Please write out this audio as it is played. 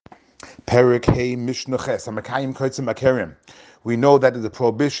Perik Hey Mishnah Ches Hamakayim Kotzim Akerim. We know that there's a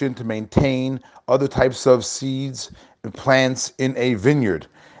prohibition to maintain other types of seeds and plants in a vineyard.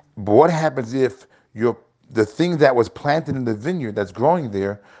 But what happens if the thing that was planted in the vineyard that's growing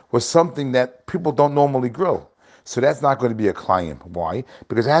there was something that people don't normally grow? So that's not going to be a klayim. Why?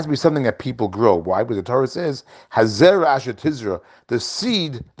 Because it has to be something that people grow. Why? Because the Torah says, Hazer Asher Tizra, the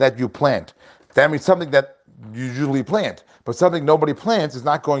seed that you plant. That means something that you usually plant. But something nobody plants is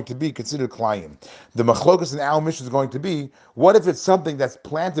not going to be considered klayim. The machlokas in our mission is going to be, what if it's something that's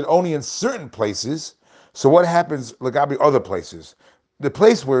planted only in certain places? So what happens, lagabi, other places? The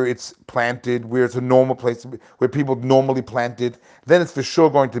place where it's planted, where it's a normal place, where people normally plant it, then it's for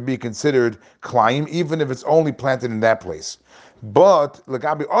sure going to be considered klayim, even if it's only planted in that place. But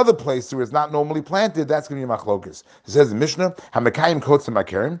lagabi, other places where it's not normally planted, that's going to be machlokas. It says in Mishnah, Hamakayim kotzim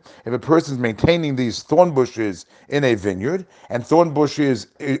akerim. If a person is maintaining these thorn bushes in a vineyard, and thorn bushes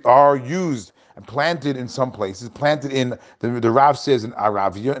are used and planted in some places, planted in, the Rav says in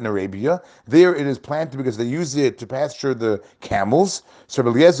Arabia, in Arabia, there it is planted because they use it to pasture the camels. So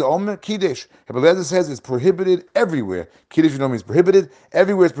Rabbi Eliezer Omer, Kiddush. Rabbi Eliezer says it's prohibited everywhere. Kiddush, means prohibited.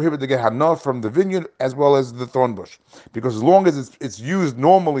 Everywhere it's prohibited to get hana from the vineyard as well as the thorn bush. Because as long as it's used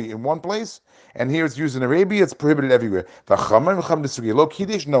normally in one place, and here it's used in Arabia, it's prohibited everywhere. No, it's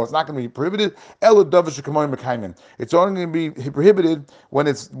not going to be prohibited. It's only going to be prohibited when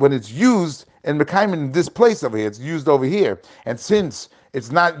it's used in Mekayim in this place over here. It's used over here. And since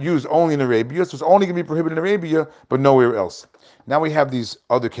it's not used only in Arabia, so it's only going to be prohibited in Arabia, but nowhere else. Now we have these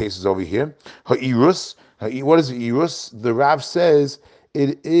other cases over here. Ha'irus. What is Ha'irus? The Rav says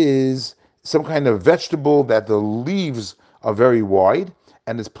it is some kind of vegetable that the leaves are very wide,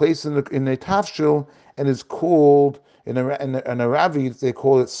 and it's placed in a tafshil, and it's called, in Arabic, they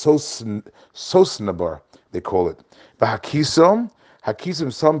call it sosnabar, they call it. The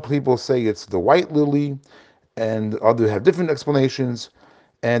hakisim, some people say it's the white lily, and others have different explanations.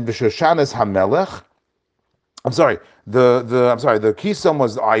 And v'shoshanas hamelech, the kisam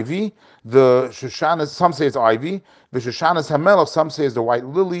was the ivy. The shoshanas, some say it's ivy. The shoshanas hamelech, some say it's the white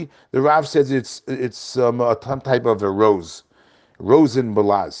lily. The Rav says it's a type of a rose in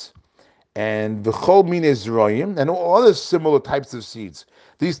balaz, and the chol min Israelim, and all other similar types of seeds.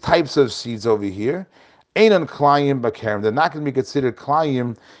 These types of seeds over here, einan klayim b'kerem. They're not going to be considered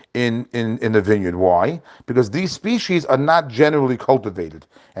klayim in the vineyard. Why? Because these species are not generally cultivated,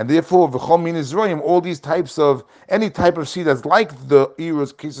 and therefore v'chol min Israelim, all these types of any type of seed that's like the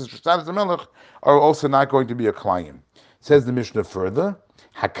irus, kisas, shtanas, and melech are also not going to be a klayim. Says the Mishnah further,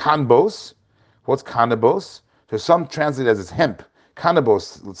 hakanbos. What's kanabos? So some translate as it's hemp.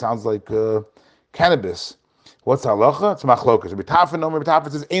 Cannabis, it sounds like cannabis. What's halacha? It's machlokas.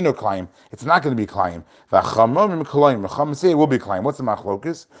 B'tafin says eno klayim. It's not going to be klayim. V'achamom klayim. V'cham say it will be klayim. What's the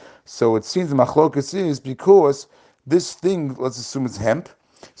machlokas? So it seems the machlokas is because this thing, let's assume it's hemp.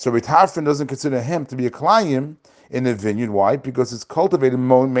 So b'tafin doesn't consider hemp to be a klayim in the vineyard. Why? Because it's cultivated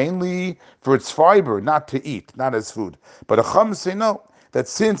mainly for its fiber, not to eat, not as food. But acham say no. That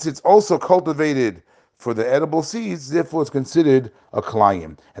since it's also cultivated for the edible seeds, therefore it's considered a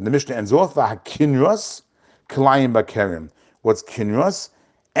klayim. And the Mishnah ends off, kinras, klayim b'kerem. What's kinras?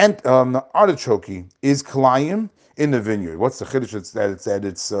 And the artichoke is klayim in the vineyard. What's the chiddush that it said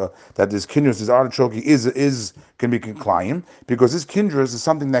that this kinras, this artichoke is can be klayim, because this kinras is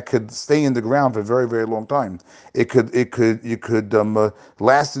something that could stay in the ground for a very, very long time. It could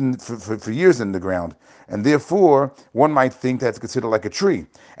last for years in the ground, and therefore one might think that's considered like a tree.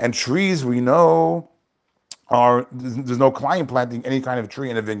 And trees, we know, there's no klayim planting any kind of tree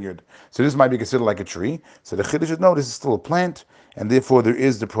in a vineyard. So this might be considered like a tree. So the chiddush is, no, this is still a plant, and therefore there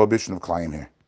is the prohibition of klayim here.